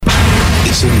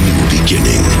It's a new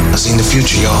beginning. I seen the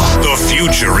future, y'all. The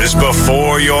future is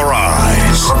before your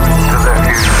eyes.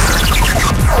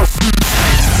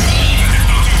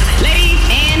 Ladies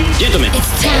and gentlemen, It's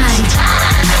time.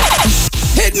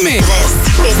 Hit me! This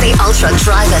is the Ultra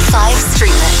Drive at 5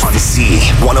 Street Mix. On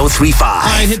Z1035. All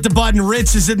right, hit the button.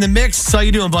 Ritz is in the mix. How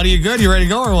you doing, buddy? You good? You ready to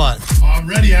go or what? I'm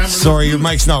ready. Sorry, your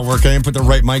mic's not working. I didn't put the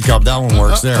right mic up. That one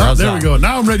works. There. How's there that? we go.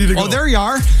 Now I'm ready to go. Oh, there you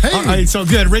are. Hey. All right, so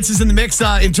good. Ritz is in the mix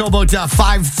until about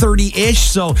 5:30-ish.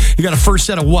 So you got a first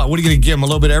set of what? What are you going to give him? A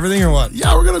little bit of everything or what?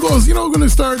 Yeah, we're going to go, we're going to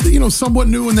start, somewhat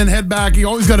new and then head back. You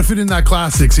always got to fit in that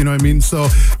classics, you know what I mean? So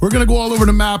we're going to go all over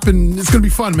the map and it's going to be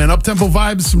fun, man. Up-tempo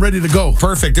vibes, I'm ready to go.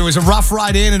 Perfect. It was a rough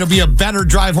ride in. It'll be a better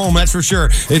drive home, that's for sure.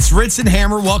 It's Ritz and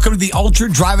Hammer. Welcome to the Ultra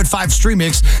Drive at 5 Stream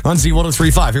Mix on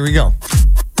Z1035. Here we go.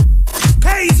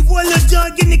 Hey, it's boy Lil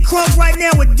Jon getting the crunk right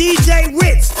now with DJ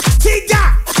Ritz.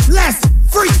 T-Dot, let's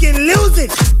freaking lose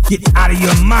it. Get out of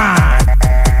your mind.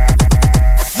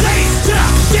 Ladies to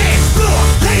the dance floor.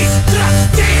 Ladies to the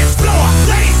dance floor.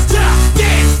 Ladies to the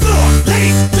dance floor.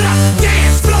 Ladies to the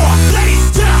dance floor. Ladies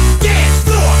to the dance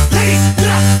floor. Ladies to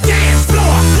the dance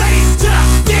floor. Ladies to the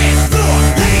dance floor.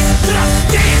 Ladies to the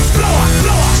dance floor.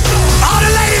 All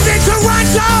the ladies in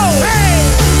Toronto. Hey,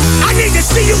 I need to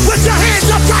see you put your hands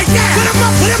up right now. Put 'em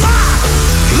up, put 'em up.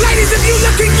 Ladies, if you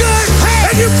looking good, hey,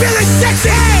 and you feeling sexy,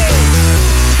 hey,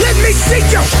 let me see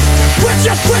you. Put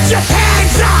your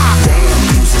hands up. Damn,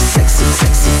 you's a sexy,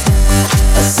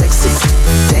 a sexy.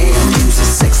 Damn, you's a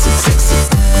sexy.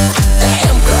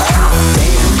 Damn, girl.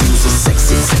 Damn, you's a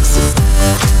sexy,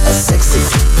 a sexy.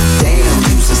 Damn,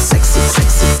 you's a sexy.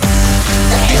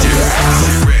 Damn, girl.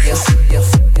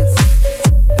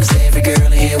 'Cause every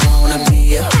girl here wanna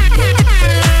be a.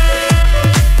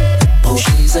 Oh,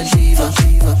 she's a diva.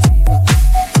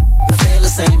 I feel the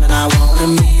same and I wanna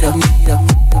meet her.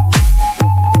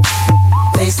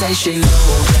 They say she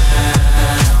low down.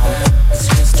 It's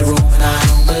just a rumor and I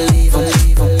don't believe them.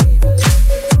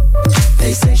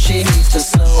 They say she needs to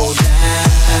slow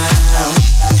down.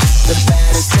 The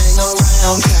baddest thing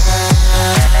around town.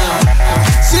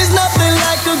 She's nothing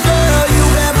like a girl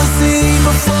you've ever seen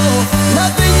before.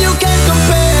 Nothing you can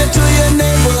compare to your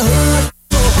neighborhood.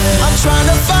 I'm trying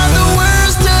to find the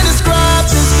words to describe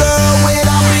this girl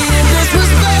without being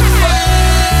disrespectful.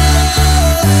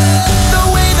 The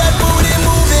way that booty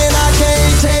moving, I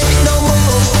can't take no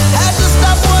more. Had to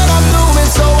stop what I'm doing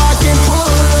so I can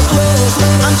pull her close.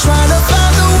 I'm trying to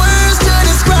find the words to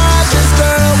describe this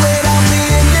girl without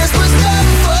being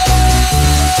disrespectful.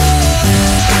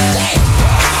 Damn,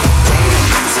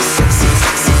 you's a sexy,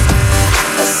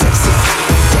 a sexy.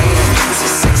 Damn, you's a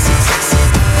sexy.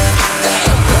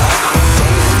 Damn, girl.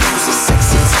 Damn, you's a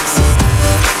sexy, a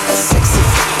sexy.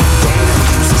 Damn,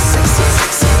 you's a sexy.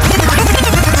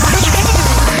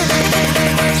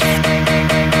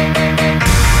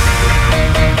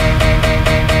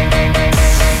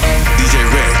 DJ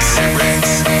Rex.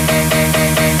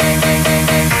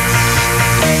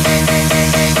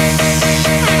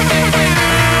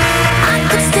 I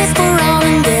could stick around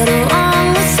and get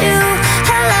along with you.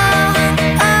 Hello,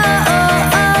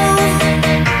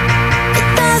 it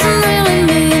doesn't really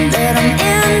mean that I'm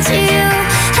into you.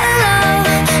 Hello,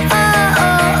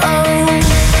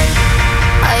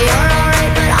 you're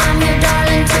alright, but I'm your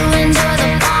darling to enjoy the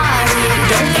party.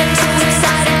 Don't get too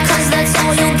excited, 'cause that's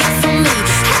all you get from me.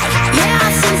 Hey, yeah, I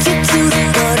think you're cute,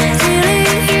 but really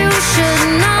you should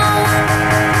know.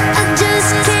 I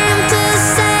just came to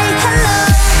say hello.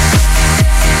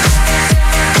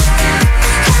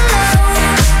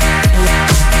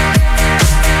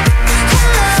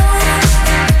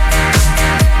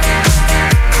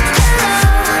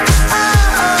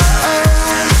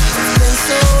 It's been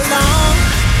so long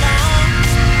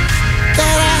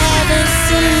that I haven't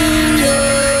seen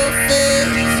your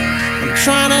face. I'm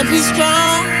trying to be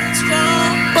strong,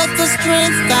 but the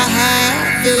strength I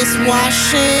have is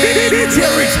washing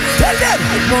away.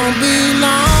 It won't be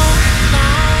long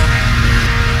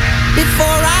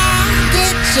before I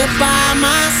get you by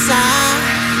my side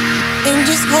and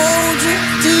just hold you,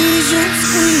 tease you,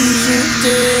 squeeze you,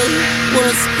 tell you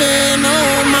what's been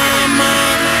on my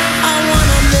mind. I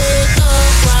wanna make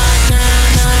up right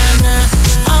now.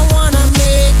 I wanna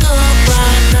make up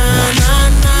right now.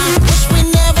 Wish we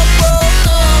never broke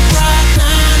up right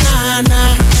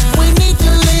now. We need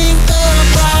to link up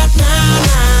right now.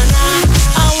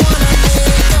 I wanna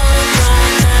make up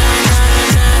right now.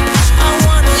 I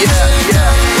wanna make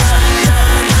up right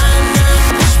now.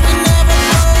 Wish we never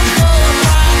broke up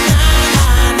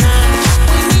right now.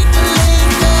 We need to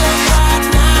link up right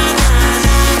now.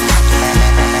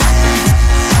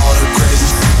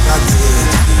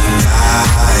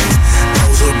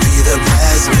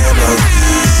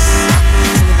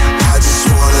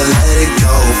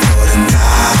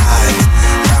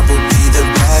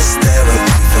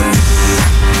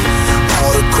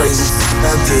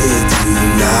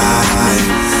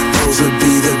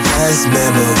 best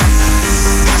memories.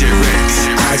 DJ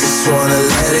Rex. I just wanna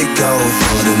let it go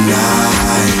for the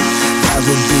night. That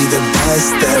would be the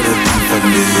best therapy for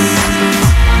me.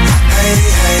 Hey,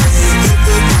 hey,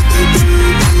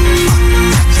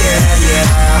 yeah,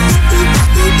 yeah.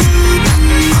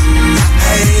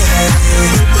 Hey, hey, yeah, yeah. Hey, hey,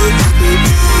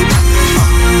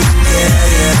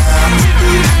 yeah, yeah.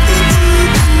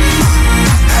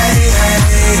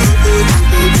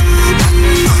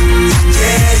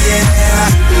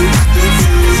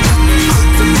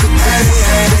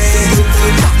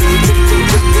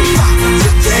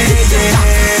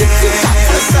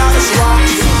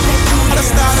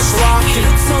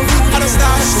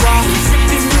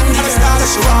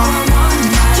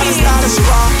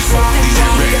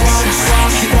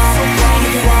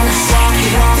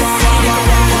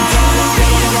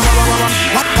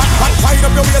 Wind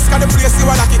up your waist, cause the place you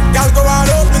are lucky. Girl, go all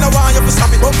out, me no want you to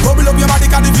stop it. Bubble up your body,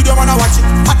 cause the video wanna watch it.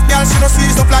 Hot girl, she no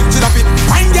sees up like giraffe.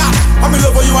 Wine girl, I'm in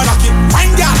love with you and lucky.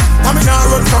 Wine girl, I'm in a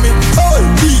run from it. Oh,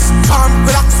 peace, calm,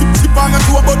 relax. Tip on your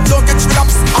toe, but don't get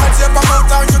relapse. I'll take a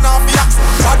mountain, you not relax.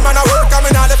 Bad man, I work, I'm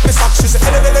in a left me sock. She say,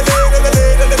 le.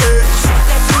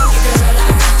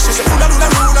 She say, la la la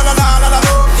la la la la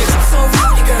la.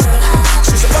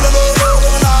 She say, la la la la la la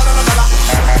la la.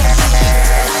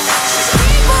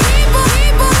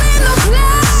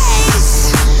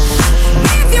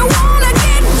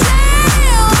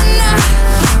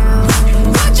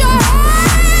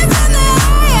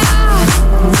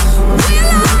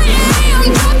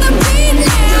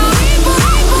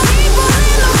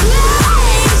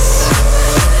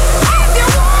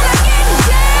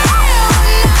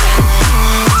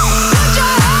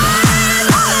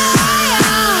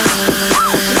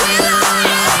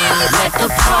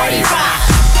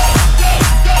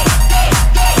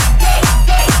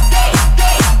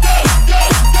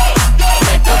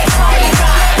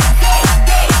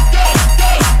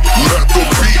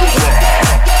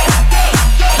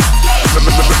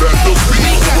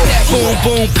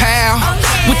 Boom pow,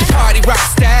 with the party rock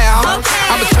style.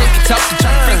 I'ma drink it up to try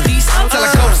to freak these till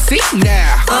I go to sleep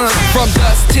now. From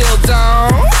dusk till dawn,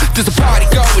 there's a party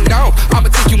going on. I'ma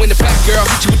take you in the back, girl,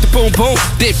 hit you with the boom boom,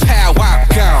 then pow, I'm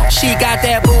gone. She got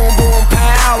that boom boom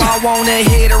pow, I wanna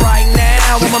hit her right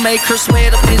now. I'ma make her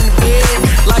sweat up in the bed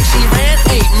like she ran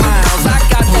 8 miles. I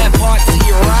got that party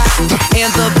rock,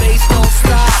 and the bass don't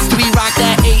stop. We rock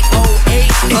that 808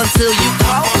 until you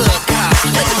call the cops.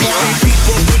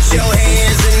 People, put your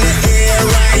hands in the air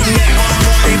right now.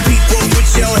 Party people, put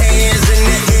your hands in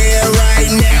the air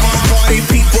right now. Party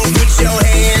people, put your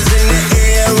hands in the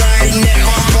air right now.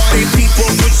 Party people,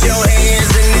 put your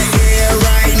hands in the air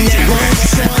right now.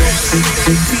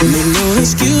 Make no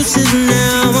excuses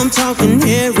now. I'm talking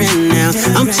here and now.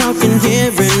 I'm talking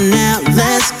here and now.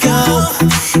 Let's go.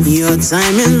 Your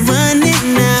time is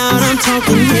running out. I'm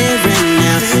talking here and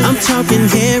now. I'm talking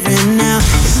here and now.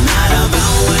 It's not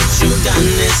about what you've done,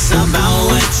 it's about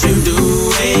what you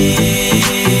doing.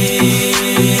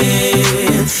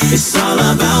 It's all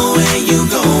about where you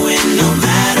going, no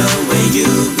matter where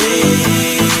you've been.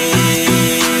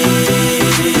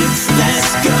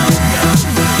 Let's go.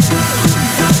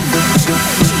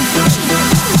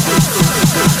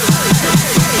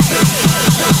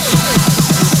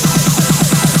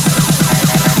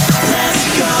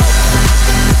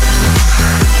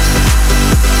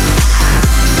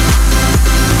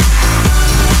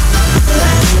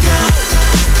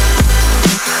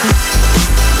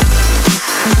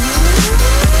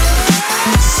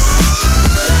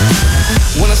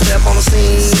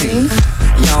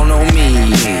 Y'all know me,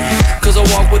 cause I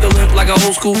walk with a limp like a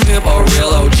old school pimp or a real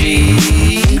OG.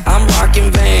 I'm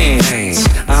rocking Vans,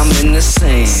 I'm in the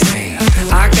sand.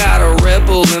 I got a Red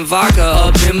Bull and vodka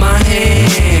up in my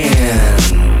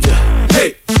hand.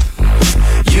 Hey,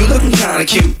 you looking kinda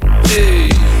cute, hey,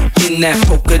 in that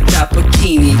polka dot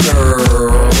bikini,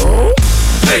 girl.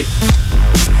 Hey,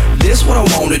 this what I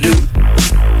wanna do.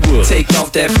 Take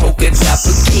off that polka dot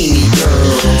bikini,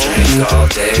 girl. Drink all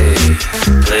day,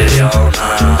 play all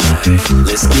night.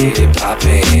 Let's get it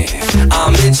poppin'.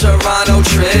 I'm in Toronto,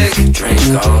 trick. Drink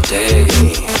all day,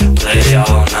 play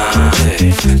all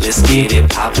night. Let's get it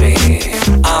poppin'.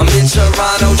 I'm in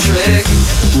Toronto, trick.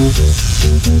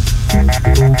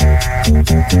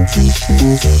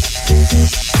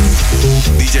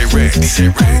 DJ Rex.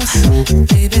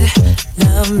 Baby,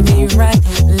 love me right.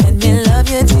 Let me love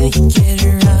you till you get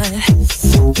it right.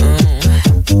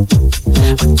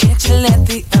 Or can't you let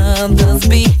the others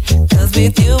be? Cause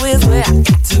with you is where I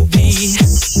got to be.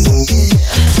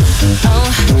 Oh,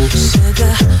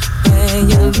 sugar, where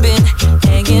you been?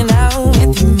 Hanging out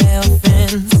with your male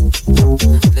friends.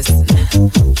 Listen,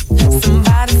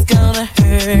 somebody's gonna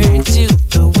hurt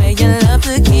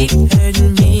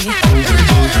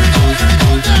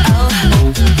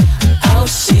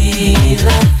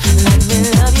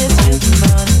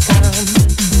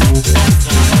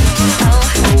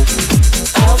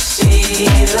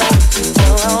it up.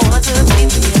 No, I want to be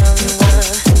the only one.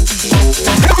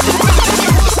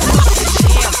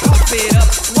 Jam, pump it up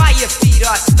while your feet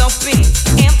are stumping.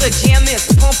 And the jam is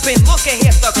pumping. Look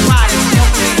ahead, the crowd is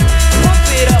jumping. Pump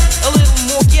it up a little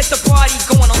more. Get the party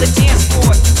going on the dance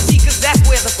floor. See, cause that's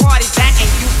where the party's at. And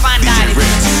you find out if you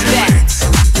do that.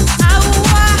 I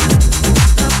want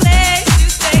a place to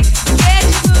stay. Get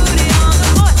your booty on the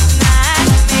floor tonight.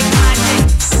 Make my day.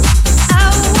 I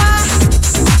want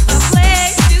a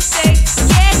place to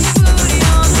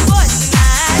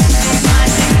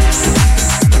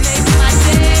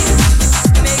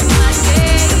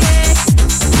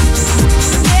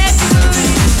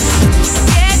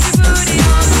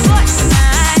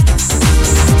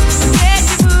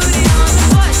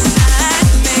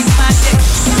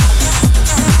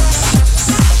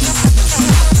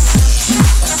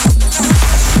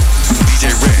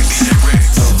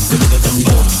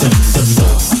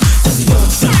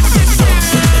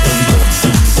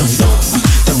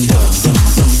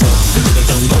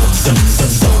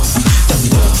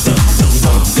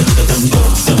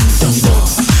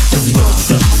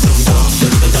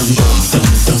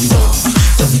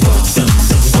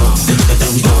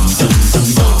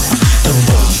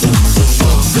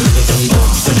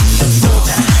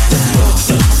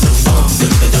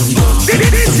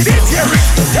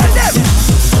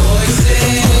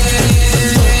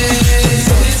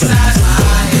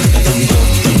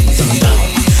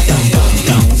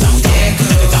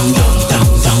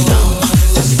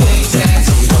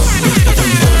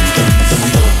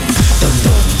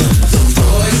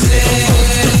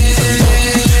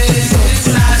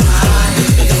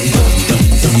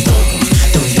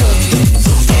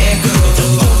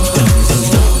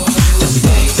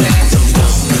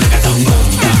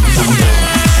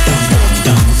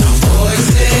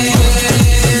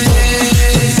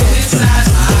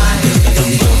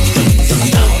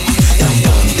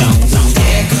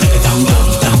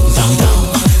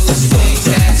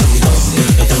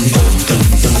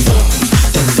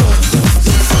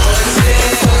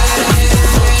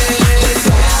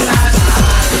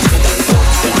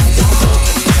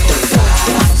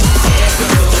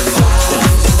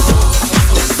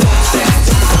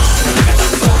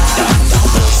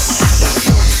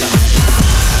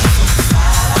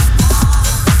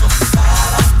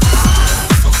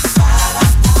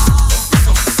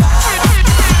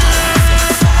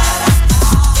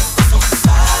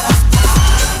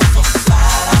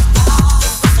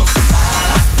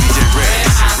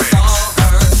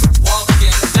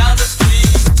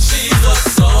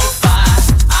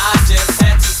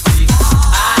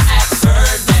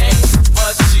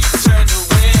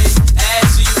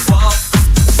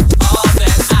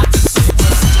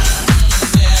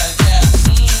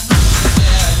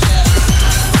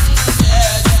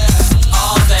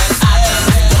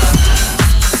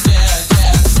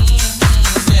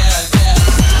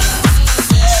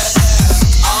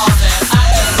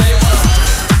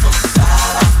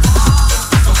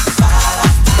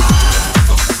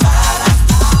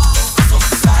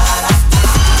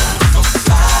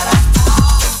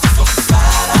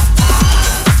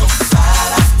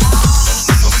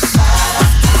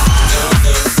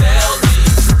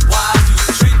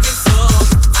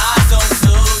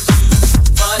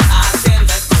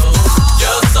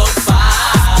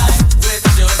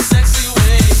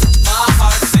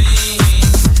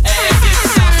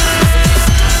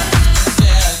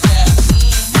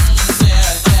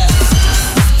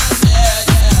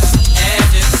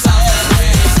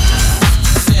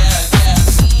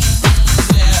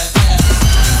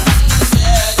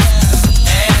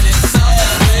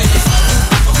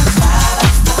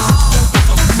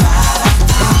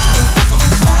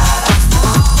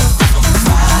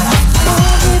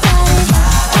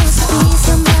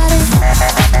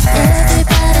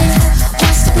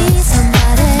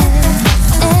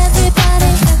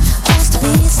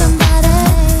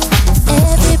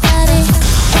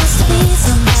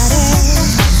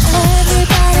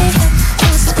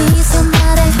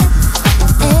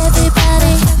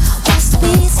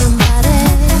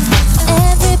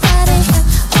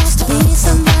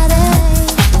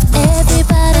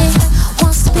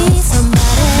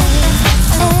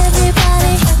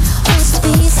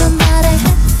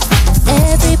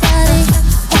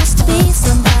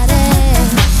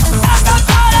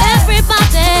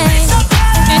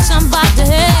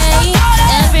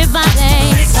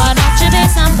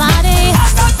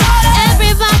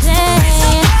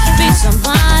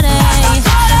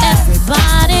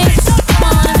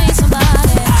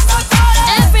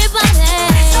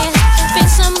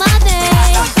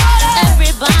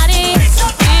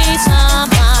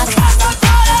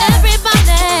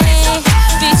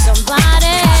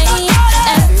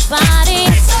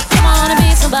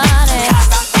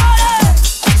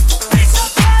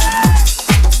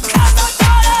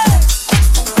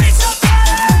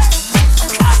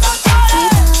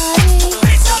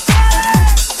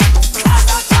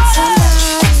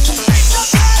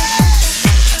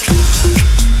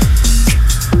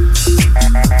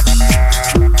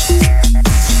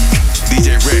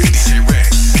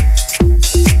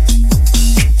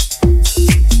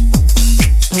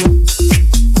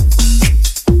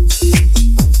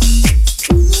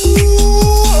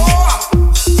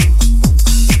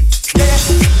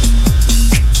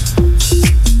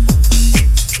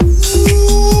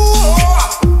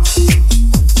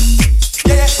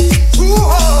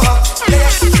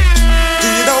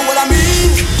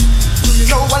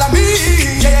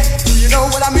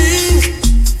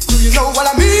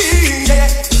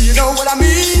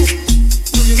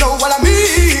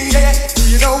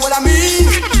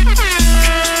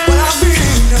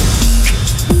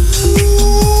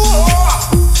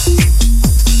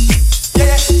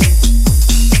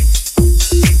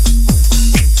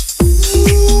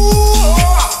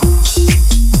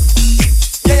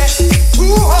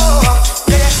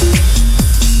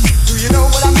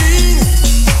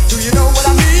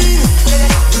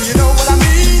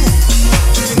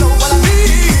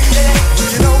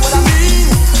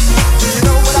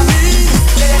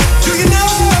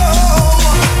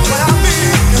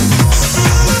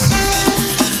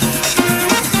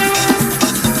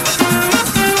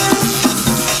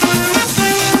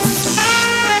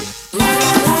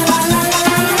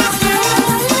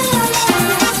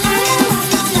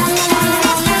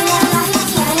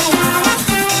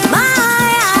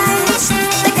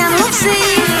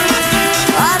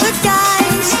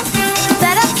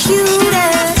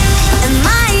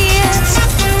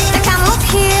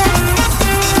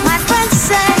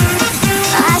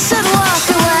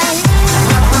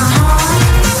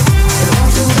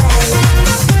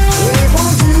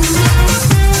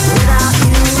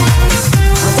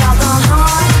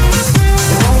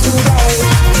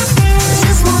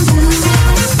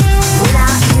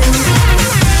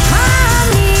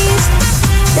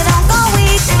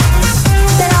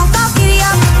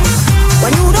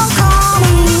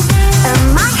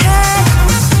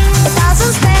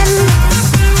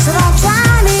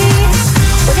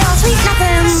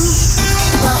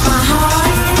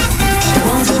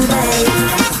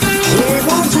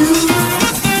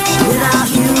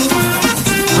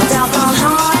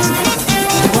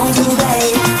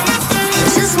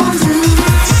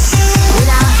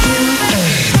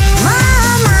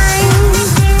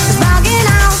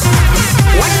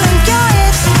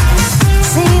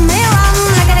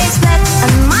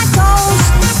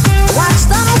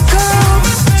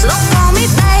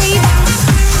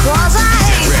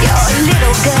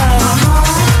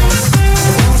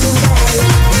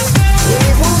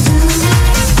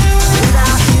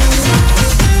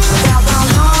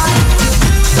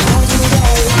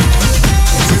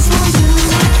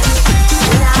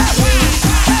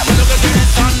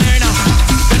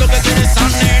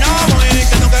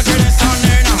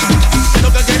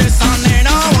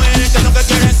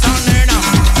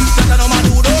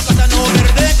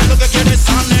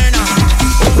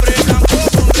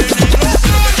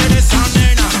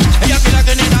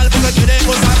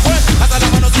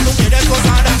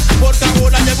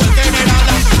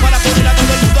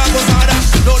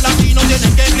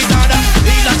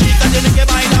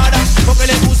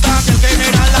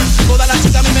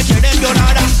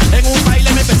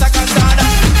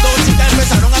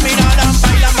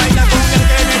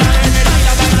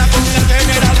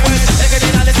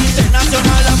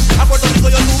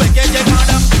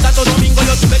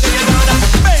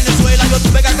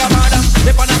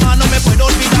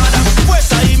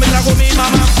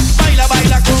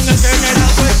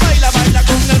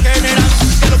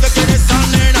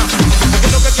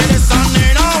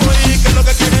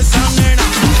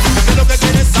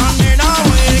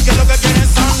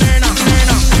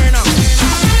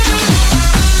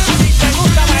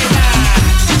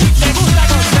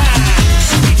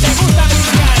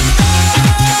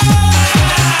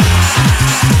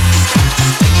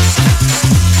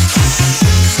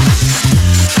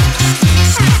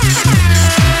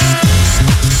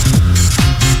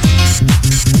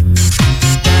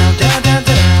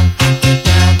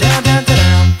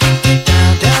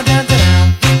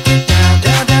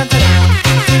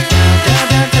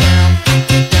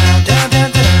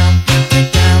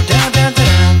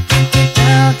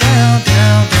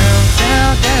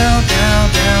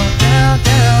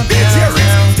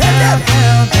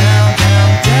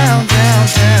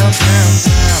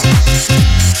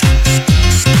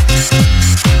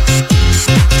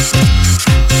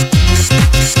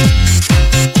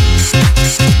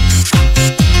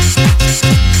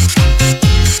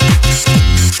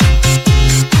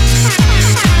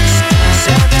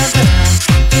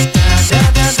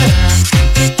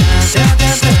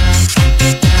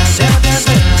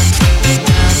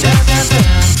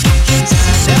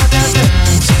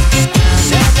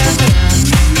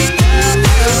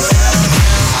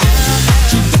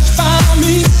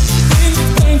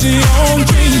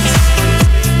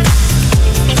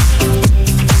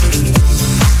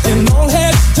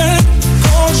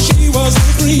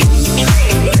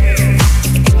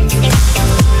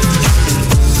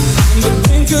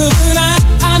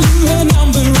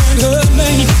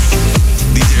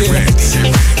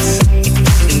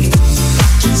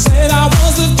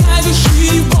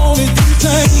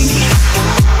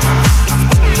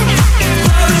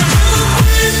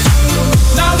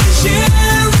Now we're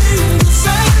sharing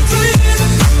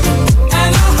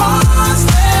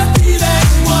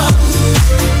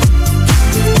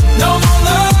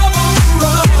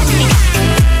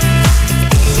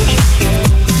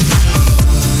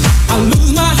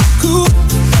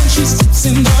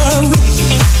in the room.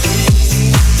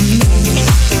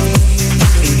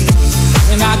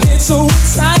 And I get so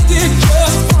excited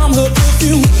just from her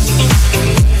perfume.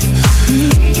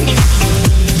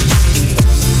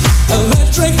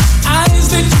 Electric eyes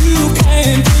that you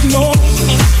can't ignore.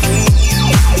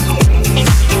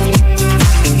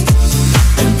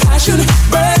 And passion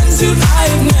burns you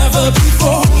like never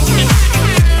before.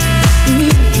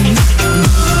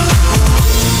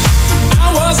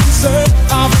 I was in search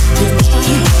of a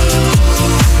picture.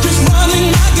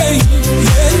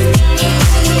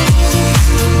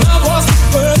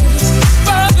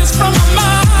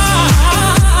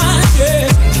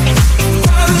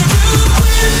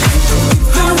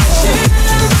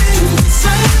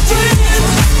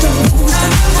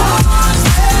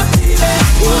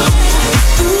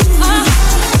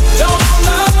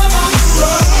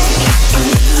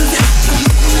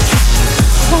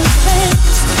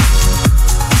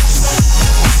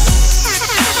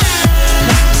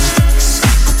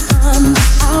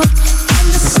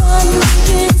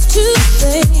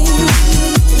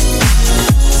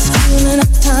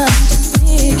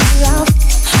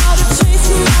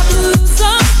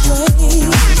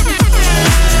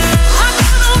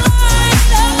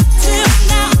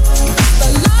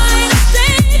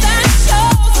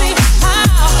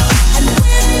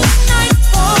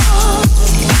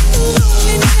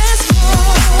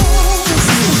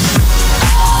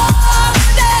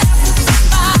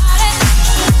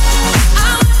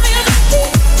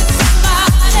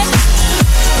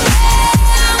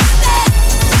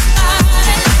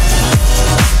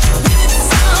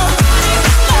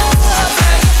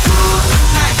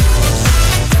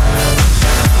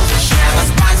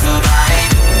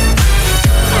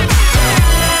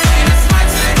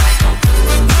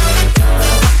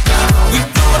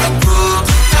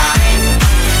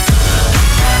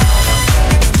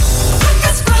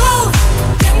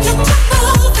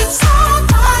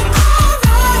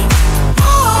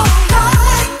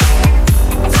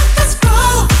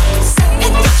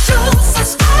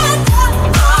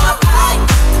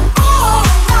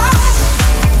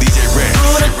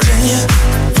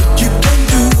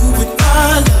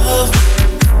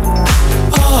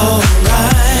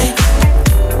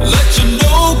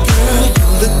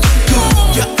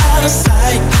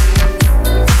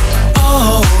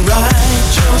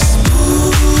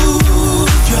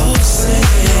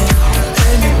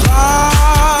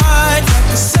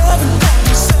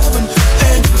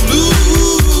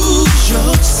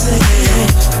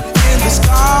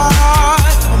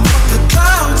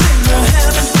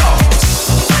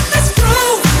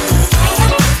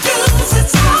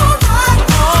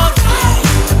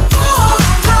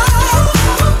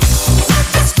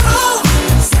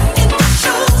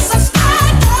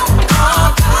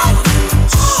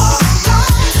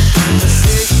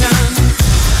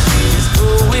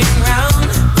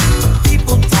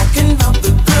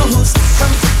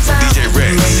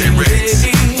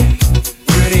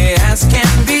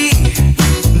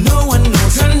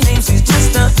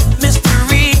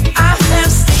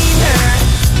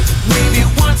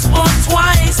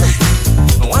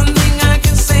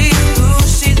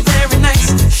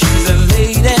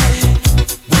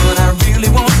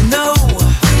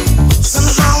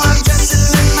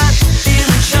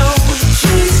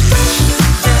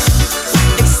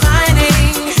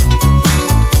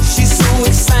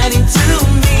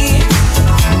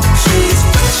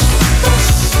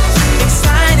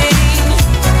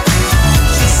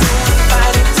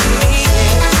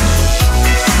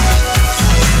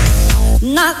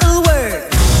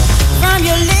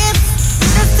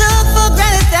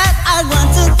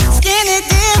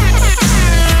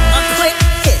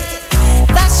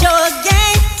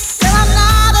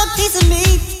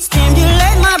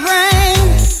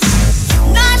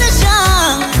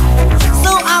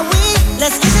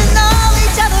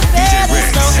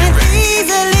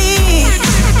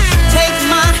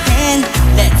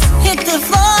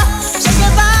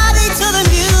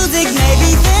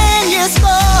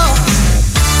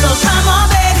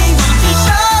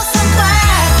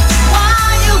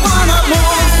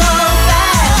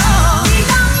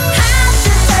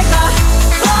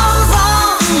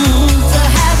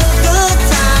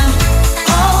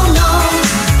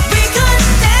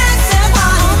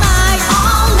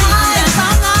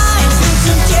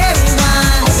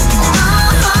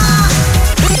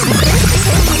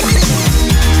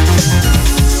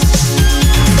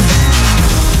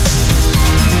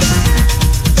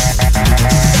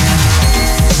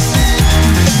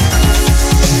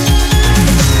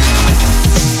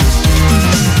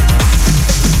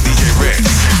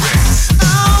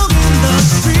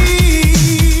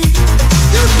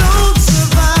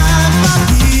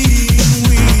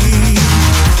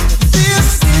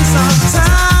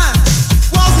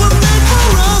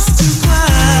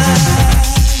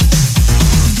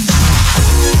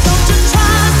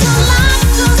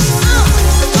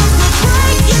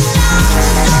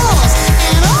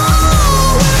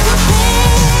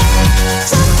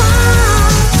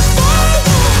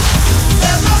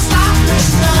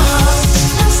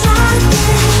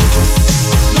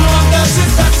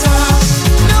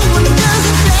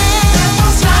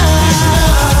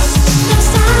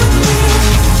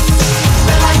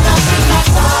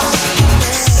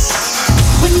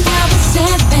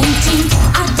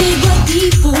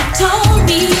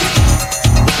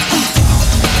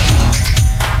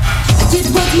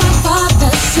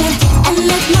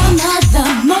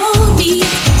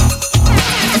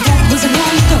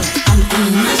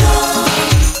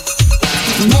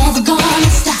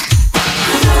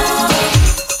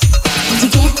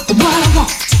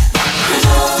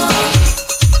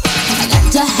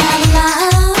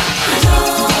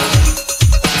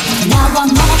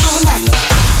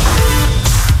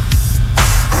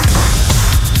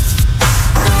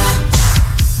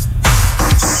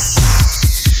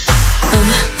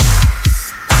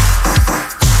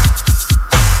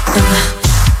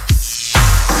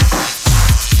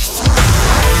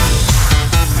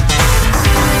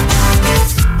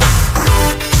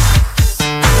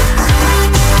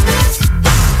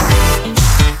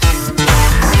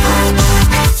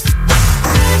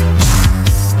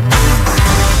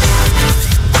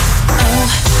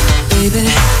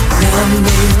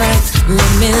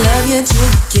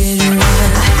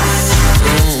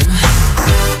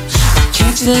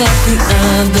 you let the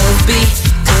others be?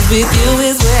 'Cause with you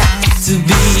is where I got to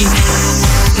be.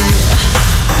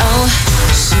 Oh,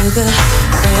 sugar,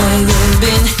 where you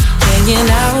been? Hanging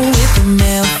out with the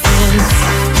male friends.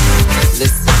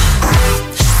 Listen,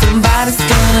 somebody's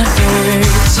gonna hurt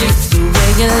you the way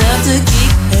you love to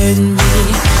keep hurting me.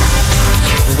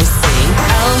 We sing,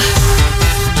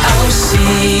 oh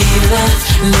Sheila,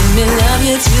 let me love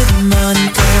you till the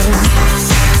morning comes.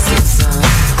 Sing song,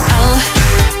 oh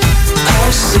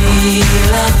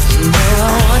Sheila, you know I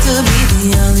want to be the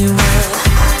only one.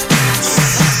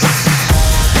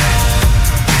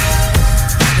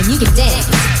 And you can dance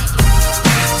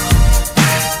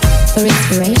for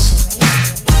inspiration.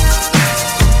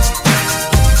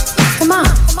 Come on.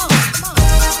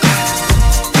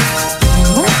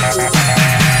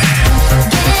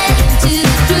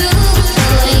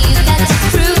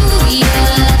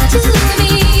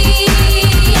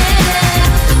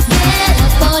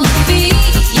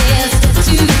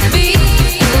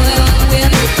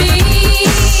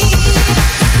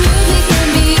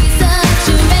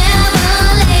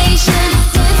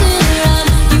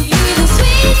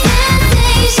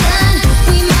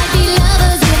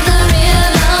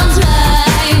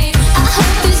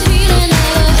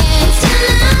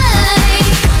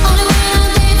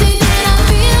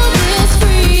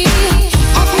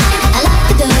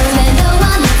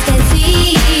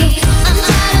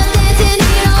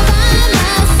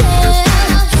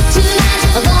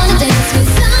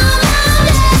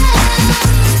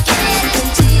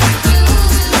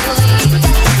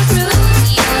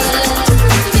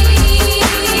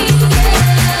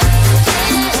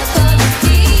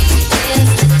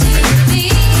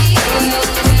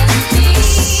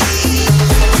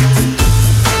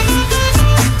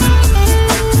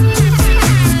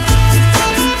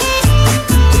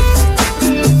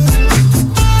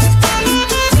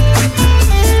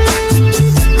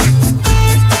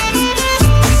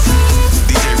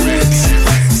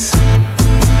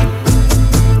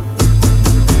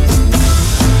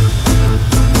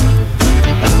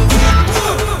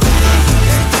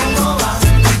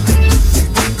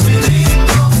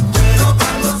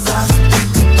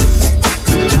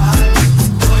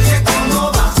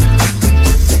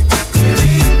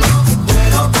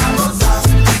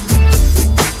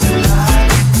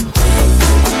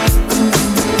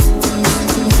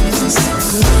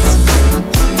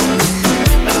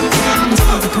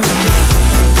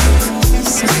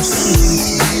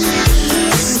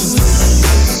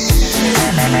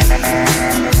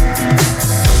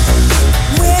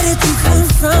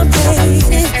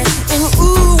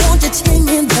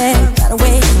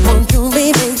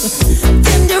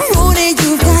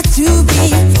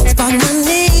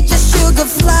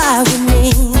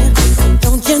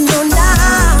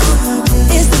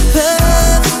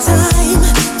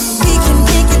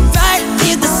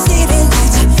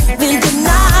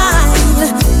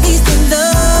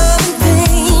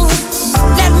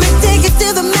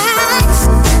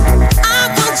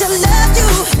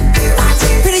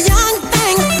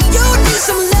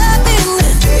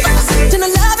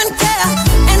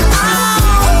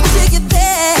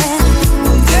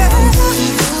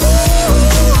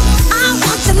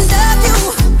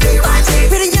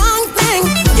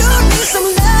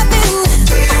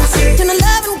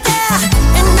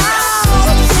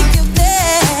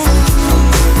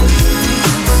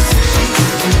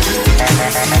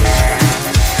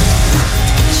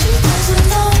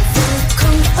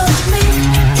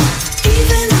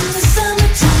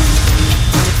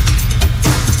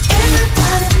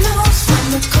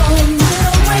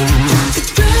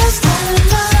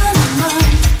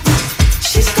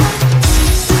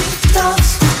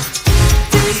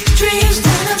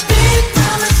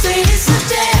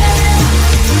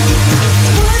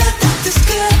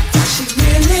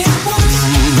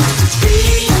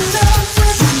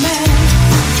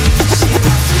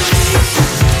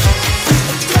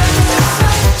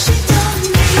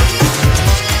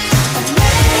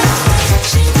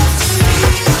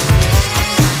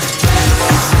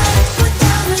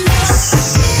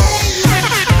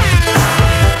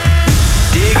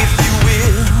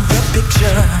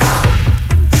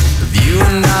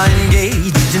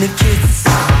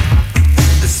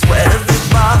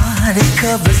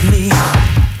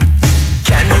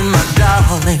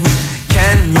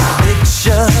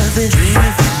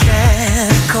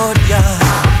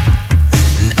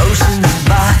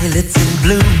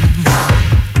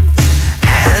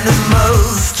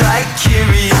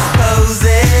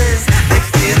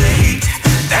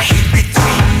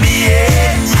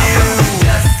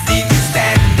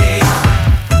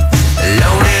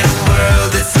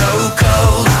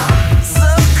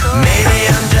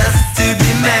 To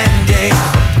be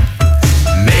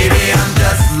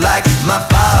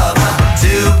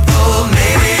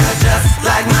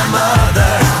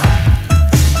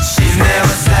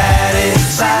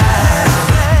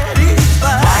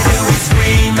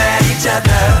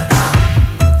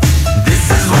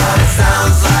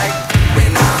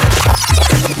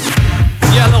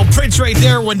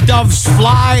When Doves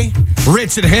Fly.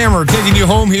 Ritz and Hammer taking you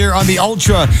home here on the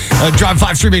Ultra Drive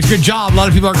 5 Street Mix. Good job. A lot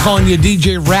of people are calling you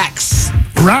DJ Rex.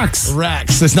 Rex.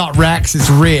 It's not Rex, it's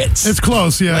Ritz. It's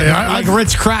close, yeah. Like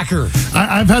Ritz Cracker.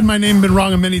 I've had my name been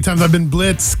wrong many times. I've been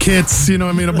Blitz, Kits, a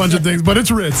bunch of things, but it's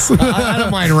Ritz. I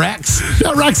don't mind Rex.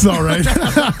 Yeah, Rex is all right.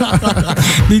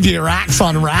 DJ Rax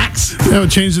on Rax. Yeah,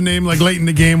 change the name like late in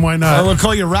the game. Why not? We'll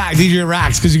call you Rax, DJ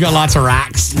Rax, because you got lots of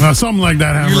racks. Something like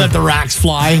that, Hammer. You let the racks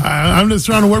fly. I'm just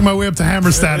trying to work my way up to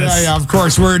Hammer status. Yeah, of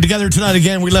course. We're together tonight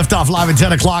again. We left off live at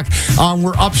 10 o'clock.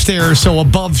 We're upstairs, so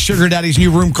above Sugar Daddy's new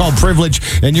room called Privilege,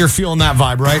 and you're feeling that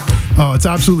vibe, right? Oh, it's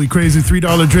absolutely crazy.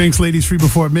 $3 drinks, ladies free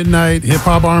before midnight,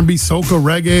 hip-hop, R&B, soca,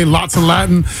 reggae, lots of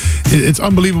Latin. It's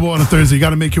unbelievable on a Thursday. You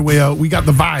got to make your way out. We got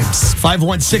the vibes.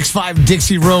 5165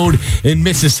 Dixie Road in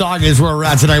Mississauga is where we're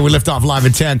at tonight. We lift off live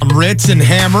at 10. Ritz and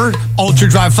Hammer, Ultra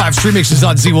Drive 5 Street Mix is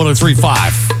on Z1035.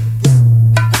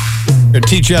 I'm going to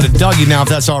teach you how to Dougie now, if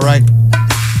that's all right.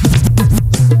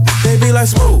 They be like,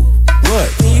 Smooth,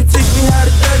 what? Can you teach me how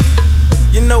to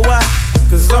Dougie? You know why?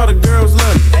 Cause all the girls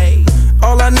love me. Hey.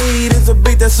 All I need is a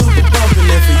beat that's super bumpin'.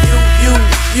 And for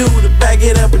you to back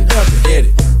it up and dump it. Get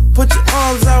it. Put your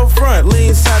arms out front,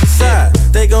 lean side to side.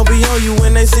 They gon' be on you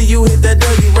when they see you hit that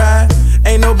Dougie ride.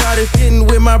 Ain't nobody fitting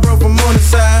with my bro from on the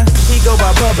side. He go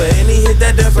by Bubba and he hit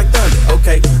that death like thunder.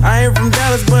 Okay, I ain't from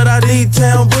Dallas, but I need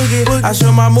town boogie. I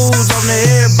show my moves on to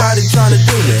everybody tryna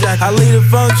do me. I lead the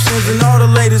functions and all the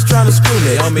ladies tryna screw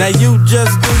me. Now you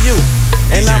just do you,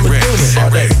 and I'ma do it all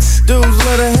day. Dudes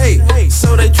love to hate,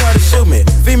 so they try to shoot me.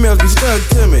 Females be stuck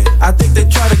to me, I think they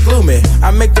try to glue me. I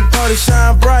make the party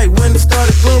shine bright when it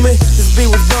started gloomy. This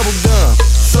beat was bubble gum,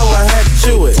 so I had to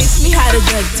chew it. Teach me how to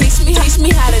duck, teach me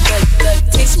how to duck,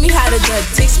 teach me how to duck,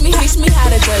 teach me how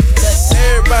to duck.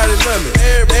 Everybody love me,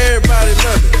 everybody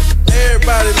love me,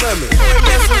 everybody love me.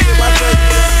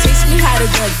 Teach me how to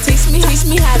duck, teach me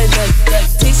how to duck,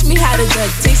 teach me how to duck,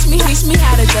 teach me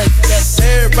how to duck.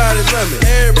 Everybody love me,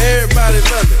 everybody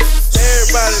love me,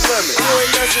 everybody love me. You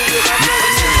ain't messing with my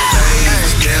brother.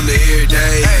 Damn near every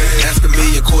day, asking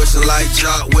me a question like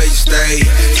Jock, where you stay?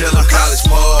 Tell them college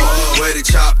ball, where the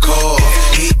chop call.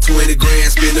 Hit 20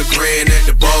 grand, spend a grand at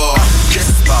the bar.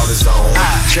 Just about his own,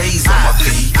 J's on my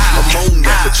feet. I'm on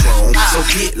that Patron, so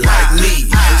get like me.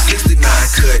 69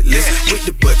 Cutlass with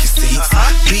the bucket seats.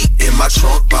 Beat in my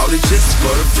trunk, bought it just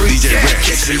for the free.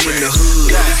 Catch me in the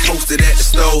hood, posted at the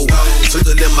stove. Took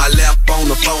it in my lap on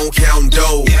the phone, counting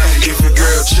dough. If your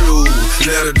girl choose,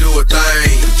 let her do a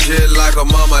thing. Just like a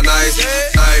mama, nice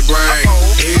brain.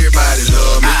 Everybody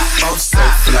love me, I'm so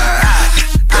fly.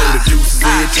 Throw the deuces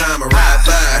every time I ride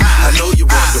by. I know you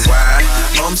wonder why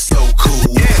I'm so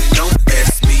cool. Don't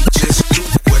ask me, just do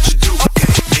what you do.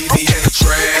 Meet me in the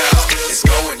trail, it's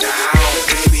going down.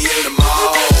 Meet me in the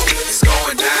mall, it's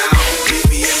going down. Meet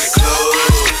me in the club,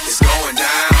 it's going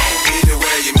down.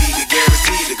 Anywhere you meet me,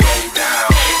 guaranteed to go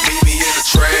down. Meet me in the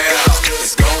trail,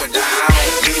 it's going down.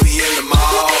 Meet me in the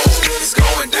mall, it's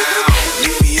going down.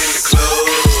 Meet me in the club,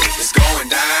 it's going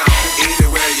down.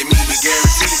 Anywhere you meet me,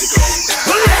 guaranteed to go down.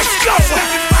 Let's go!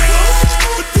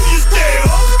 But do you still?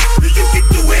 You can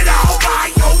do it all by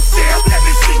yourself. Let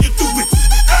me see you do it.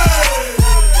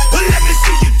 Let me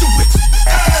see you do it.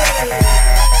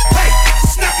 Hey,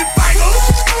 snap your fingers.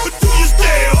 But do you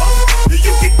still?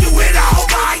 You can do it all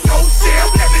by yourself.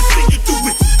 Let me see you do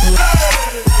it.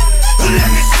 Let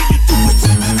me see you do it.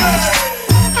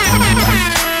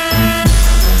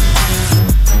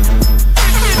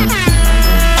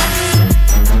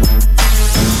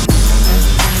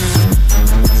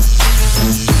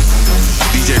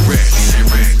 DJ Rex.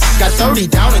 Got 30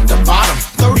 down at the bottom,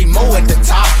 30 more at the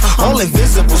top. All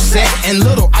invisible set and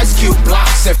little ice cube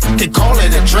blocks. If they call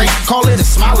it a drink, call it a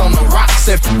smile on the rocks.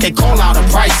 If they call out a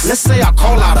price, let's say I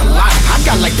call out a lot. I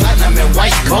got like platinum and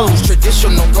white gold,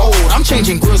 traditional gold. I'm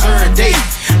changing grills every day,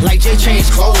 like Jay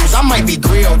changed clothes. I might be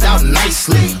grilled out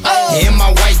nicely in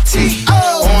my white tee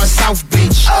on South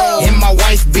Beach. In my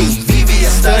wife beat,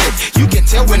 VVS studded. You can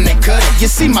tell when they cut it. You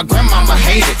see, my grandmama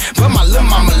hate it, but my little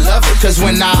mama love it. Cause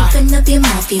when I open up your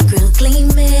mouth, your grill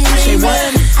gleaming. Say what?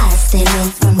 I stay low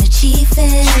from the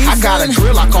chiefin'. I got a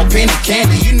grill I call penny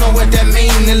candy. You know what that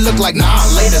mean? It look like nah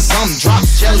later some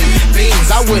drops jelly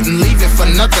beans. I wouldn't leave it for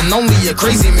nothing. Only a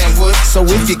crazy man would. So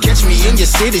if you catch me in your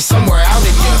city, somewhere out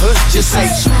in your hood, just say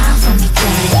smile for me,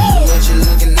 daddy. What you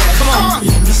looking at? Come on.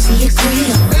 Let me see your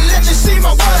grill. Let me see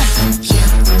my what?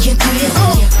 Your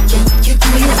grill. Your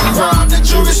grill. Rob the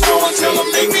jewelry store and tell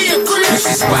them make me a grill. This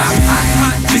is why I'm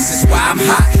hot. This is why I'm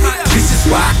hot. This is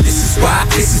why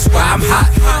I'm hot.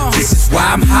 This is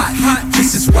why I'm hot.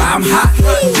 This is why I'm hot.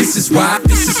 This is why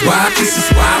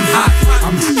I'm hot.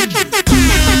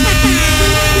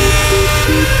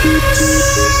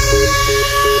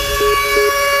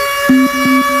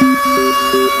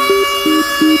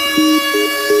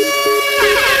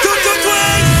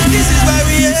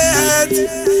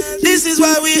 This is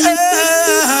why we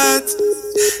at.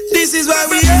 This is why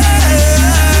we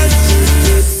at.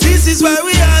 This is why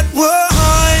we at.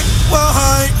 Why?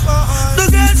 The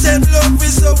girls them love me,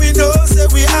 so we know say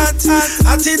we at.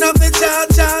 Acting up the chat.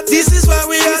 This is why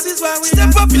we at.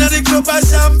 Step up in the club of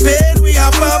champagne, we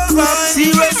are pop.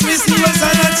 Serious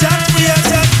and a chat, we are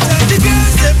chat. The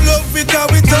girls them love me, cause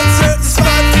we touch certain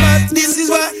spot. This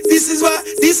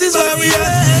is why we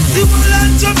at. The whole of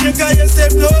Jamaica, yes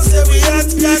them know say we at.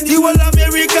 The whole of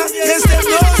America, yes them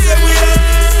know say we at.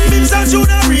 Mims and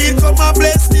Juna Reid come and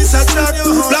bless this attack.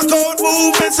 Blackout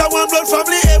movements and one blood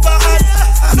family ever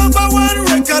had. Number one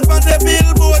record on the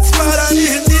Billboard spot.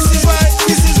 This is why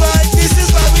we at. This is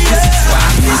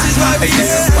why we at.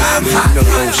 This is why I'm hot.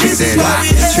 This is why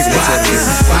we at. This is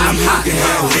why I'm hot.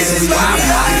 This is why I'm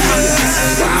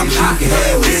hot.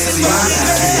 This is why I'm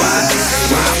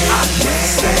hot.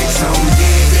 Sex on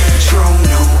deck, Patron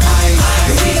on ice.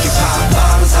 And we can pop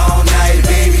bottles all night,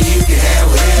 baby. You can have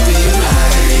whatever you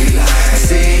like. I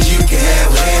said you can have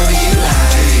whatever you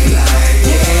like.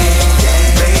 Yeah,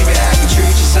 baby, I can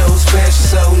treat you so special,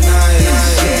 so nice.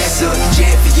 Yeah, so the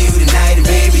jet for you tonight, and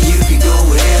baby, you can go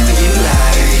wherever you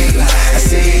like. I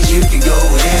said you can go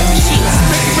wherever you like.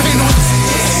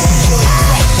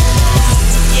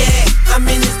 Yeah, I'm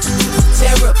in this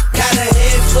terror. Got a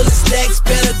head full of stacks,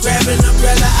 better grab an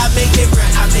umbrella. I make it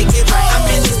right. I'm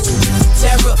in this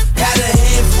terror. Got a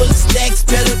head full of stacks,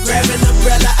 better grab an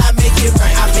umbrella. I make it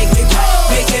right.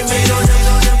 Make it rain on them.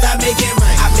 I make it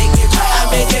right. I make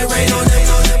it rain on them.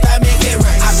 I make it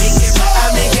right. I make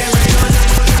it rain on them.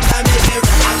 I make it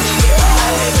right.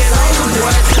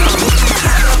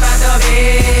 I'm about to be,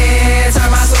 turn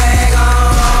my swag on.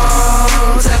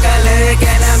 Took a look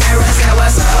in the mirror, said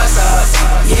what's up?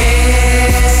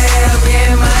 Yeah, I'm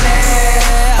getting money.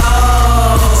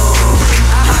 Oh,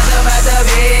 I'm about to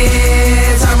be,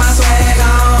 turn my swag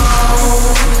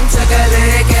on. Took a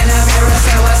look in the mirror,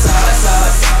 said what's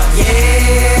up?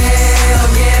 Yeah,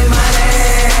 I'm getting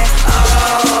money.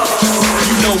 Oh,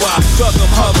 You know I thug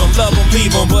 'em, hug 'em, love 'em,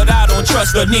 leave 'em, but I don't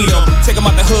trust or need 'em. Take 'em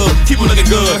out the hood, keep 'em looking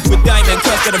good, with diamond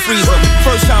cuts that'll freeze 'em.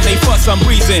 First time they fuss, I'm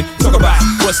breezing. Talk about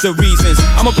what's the reasons.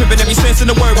 I'm a pimpin' every sense in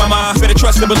the word, mama. Better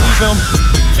trust and believe 'em.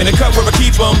 In the cup where I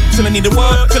keep 'em, till I need the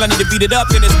word, till I need to beat it up.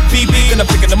 Then it's BB, then I'm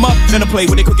picking them up, then I play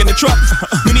with they cook in the truck.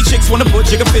 Many chicks wanna put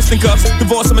jigger fist in cuffs,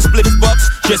 divorce 'em and split his bucks.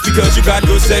 Just because you got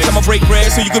good sex, I'ma break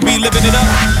bread so you could be living it up.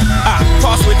 I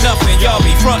pass with nothing, y'all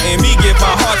be frontin'. Me give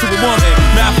my heart to a woman,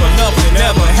 not for nothing,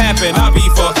 never happen. I'll be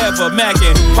forever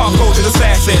macking. Hardcore to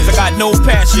assassins, I got no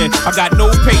passion, I got no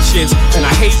patience, and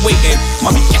I hate waiting.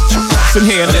 Mommy, get your ass in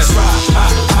here, let's ride.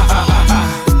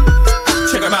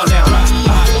 Check 'em out now.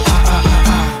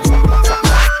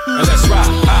 And let's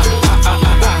ride.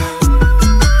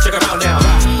 Check 'em out now.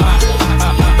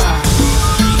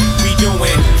 We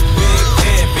doing big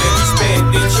head, we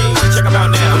spending cheese. Check 'em out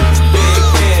now. Big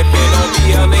head, on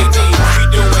BLAD. We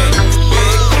doing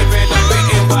big head, up in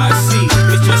NYC.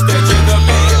 It's just that jigger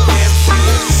band.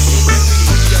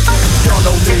 Y'all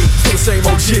know me, still the same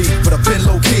OG, but I've been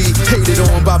low key. Hated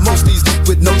on by most these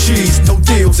with no cheese, no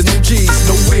deals and no G's,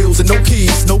 no wheels and no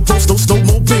keys, no boats, no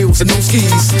snowmobiles and no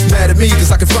skis. Mad at me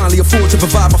cause I can finally afford to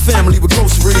provide my family with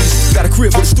groceries. Got a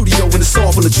crib with a studio and it's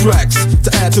all full of tracks to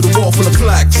add to the wall full of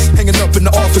plaques, hanging up in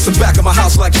the office and back of my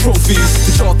house like trophies.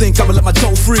 Did y'all think I'ma let my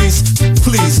dough freeze?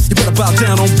 Please, you better bow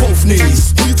down on both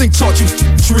knees. Who you think taught you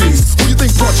trees? Who you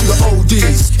think brought you the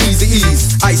ODs, Easy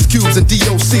E's, Ice Cubes and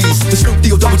DOCs, the Snoop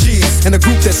D-O double G's, and a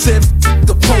group that said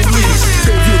the police.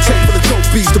 Gave you a tape full of dope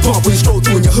beats to bump when you stroll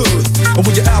through in your hood. And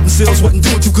when your album sales wasn't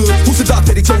doing too good, who's the doc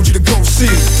that he told you to go see?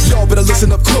 Y'all better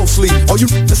listen up closely. All you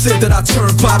that said that I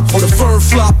turn pop or the firm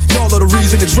flop, y'all are the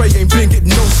reason that Dre ain't been getting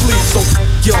no sleep. So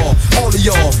y'all, all of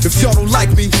y'all, if y'all don't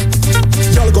like me,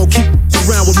 y'all are gonna keep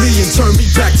around with me and turn me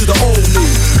back to the old me.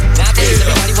 Nowadays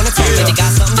everybody wanna talk, but they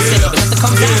got something to say, but nothing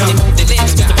comes out when they move their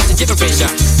lips. Just a bunch of gibberish.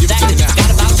 That you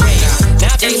forgot about Dre.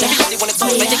 Nowadays everybody wanna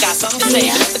talk, but they got something to say,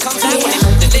 but nothing comes out when they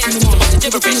move their lips. Just a bunch of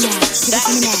gibberish. That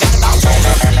you forgot about Dre.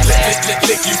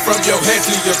 Lick you from your head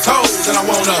to your toes, and I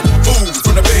wanna move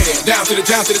from the bed down to the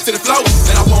floor,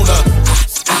 and I wanna.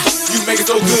 You make it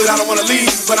so good, I don't wanna leave,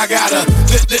 but I gotta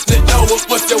know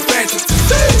what's your fantasy.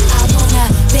 I wanna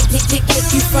lick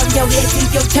you from your head to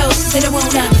your toes, and I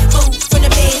wanna move from the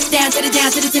bed down to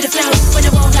the floor. When I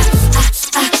wanna,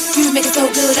 you make it so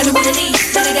good, I don't wanna leave,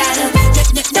 but I gotta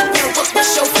know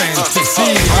what's your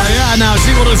fantasy. Yeah, now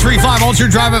Z1035 Ultra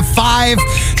Drive at 5,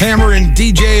 Hammer and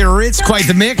DJ Ritz, quite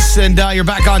the mix, and you're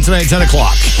back on tonight at 10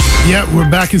 o'clock. Yeah, we're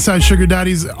back inside Sugar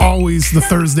Daddy's. Always the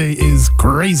Thursday is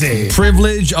crazy.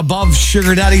 Privilege above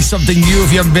Sugar Daddy, something new.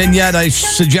 If you haven't been yet, I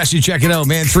suggest you check it out,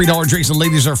 man. $3 drinks and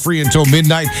ladies are free until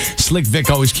midnight. Slick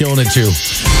Vic always killing it too.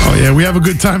 Oh yeah, we have a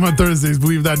good time on Thursdays.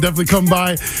 Believe that. Definitely come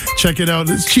by, check it out.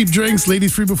 It's cheap drinks,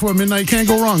 ladies free before midnight. Can't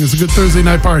go wrong. It's a good Thursday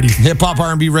night party. Hip hop,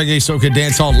 R&B, reggae, soca,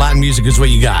 dancehall, Latin music is what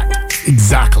you got.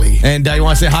 Exactly. And you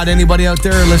want to say hi to anybody out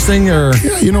there listening, or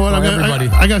yeah, you know what? everybody?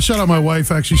 I got to shout out my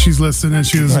wife. Actually, she's listening, and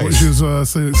she was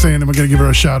saying I'm going to give her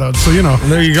a shout out. So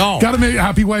there you go. Got to make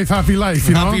happy wife, happy life.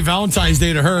 Happy Valentine's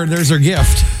Day to her. There's her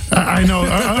gift. I know.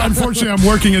 Unfortunately, I'm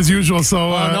working as usual.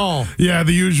 So no. Yeah,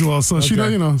 the usual. So she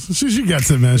gets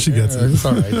it, man. She gets it. It's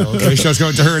all right. Okay, show's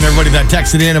going to her and everybody that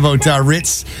texted in about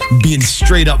Ritz being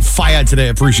straight up fire today.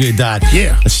 Appreciate that.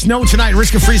 Yeah. Snow tonight,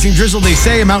 risk of freezing drizzle. They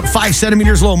say amount 5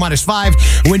 centimeters, low -5.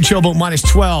 Wind chill about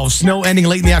 -12. Snow ending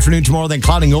late in the afternoon tomorrow, then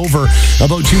clouding over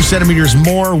about 2 centimeters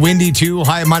more. Windy too.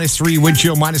 High of -3. Wind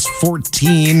chill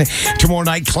 -14. Tomorrow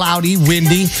night, cloudy,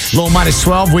 windy, low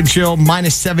 -12. Wind chill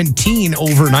 -17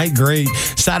 overnight. Great.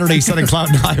 Saturday, sun and cloud,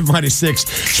 high of -6.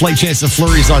 Slight chance of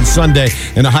flurries on Sunday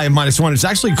and a high of -1. It's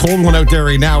actually a cold one out there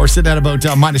right now. We're sitting at about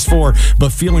 -4,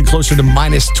 but feeling closer to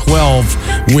 -12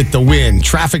 with the wind.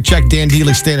 Traffic check. Dan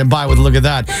Dealey standing by with a look at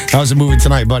that. How's it moving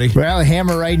tonight, buddy? Well,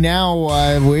 Hammer, right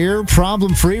now, we're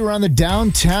problem-free. We're on the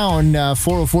downtown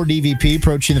 404 DVP,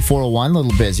 approaching the 401. A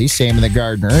little busy. Same in the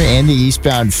Gardner and the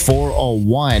eastbound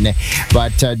 401.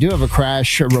 But do have a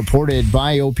crash reported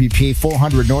by OPP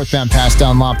 400 northbound past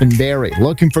Dunlop-and-Berry.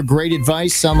 Looking for great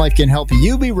advice? Sun Life can help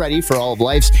you be ready for all of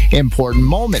life's important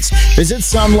moments. Visit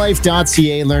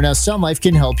sunlife.ca. Learn how Sun Life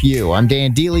can help you. I'm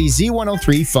Dan Dealey,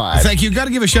 Z1035. Thank you. Got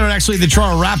to give a shout out, actually, to the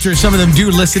Toronto Raptors. Some of them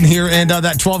do listen here, and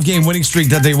that 12-game winning streak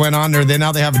that they went on there,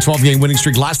 now they have a 12-game winning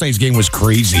streak. Last night's game was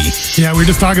crazy. Yeah, we were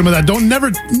just talking about that. Don't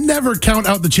never count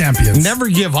out the champions. Never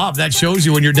give up. That shows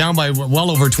you when you're down by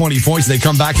well over 20 points, they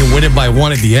come back and win it by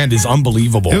 1 at the end is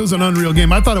unbelievable. It was an unreal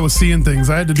game. I thought I was seeing things.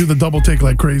 I had to do the double take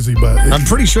like crazy, but I'm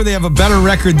pretty sure they have a better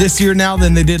record this year now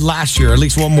than they did last year. At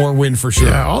least one more win for sure.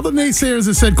 Yeah, all the naysayers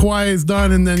that said Kawhi is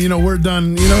done, and then we're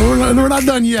done. We're not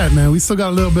done yet, man. We still got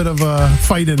a little bit of a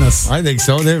fight in us. I think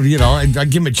so. I'd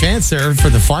give them a chance there for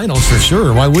the finals for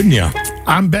sure. Why wouldn't you?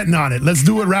 I'm betting on it. Let's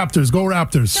do it, Raptors. Go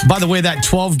Raptors. By the way, that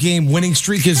 12-game winning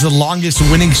streak is the longest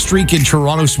winning streak in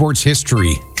Toronto sports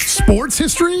history. Sports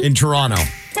history? In Toronto.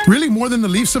 Really? More than the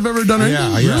Leafs have ever done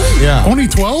anything? Yeah. Really? Yeah. Only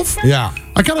 12? Yeah.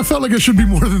 I kind of felt like it should be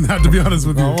more than that, to be honest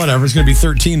with you. Whatever. It's going to be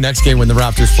 13 next game when the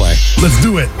Raptors play. Let's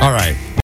do it. All right.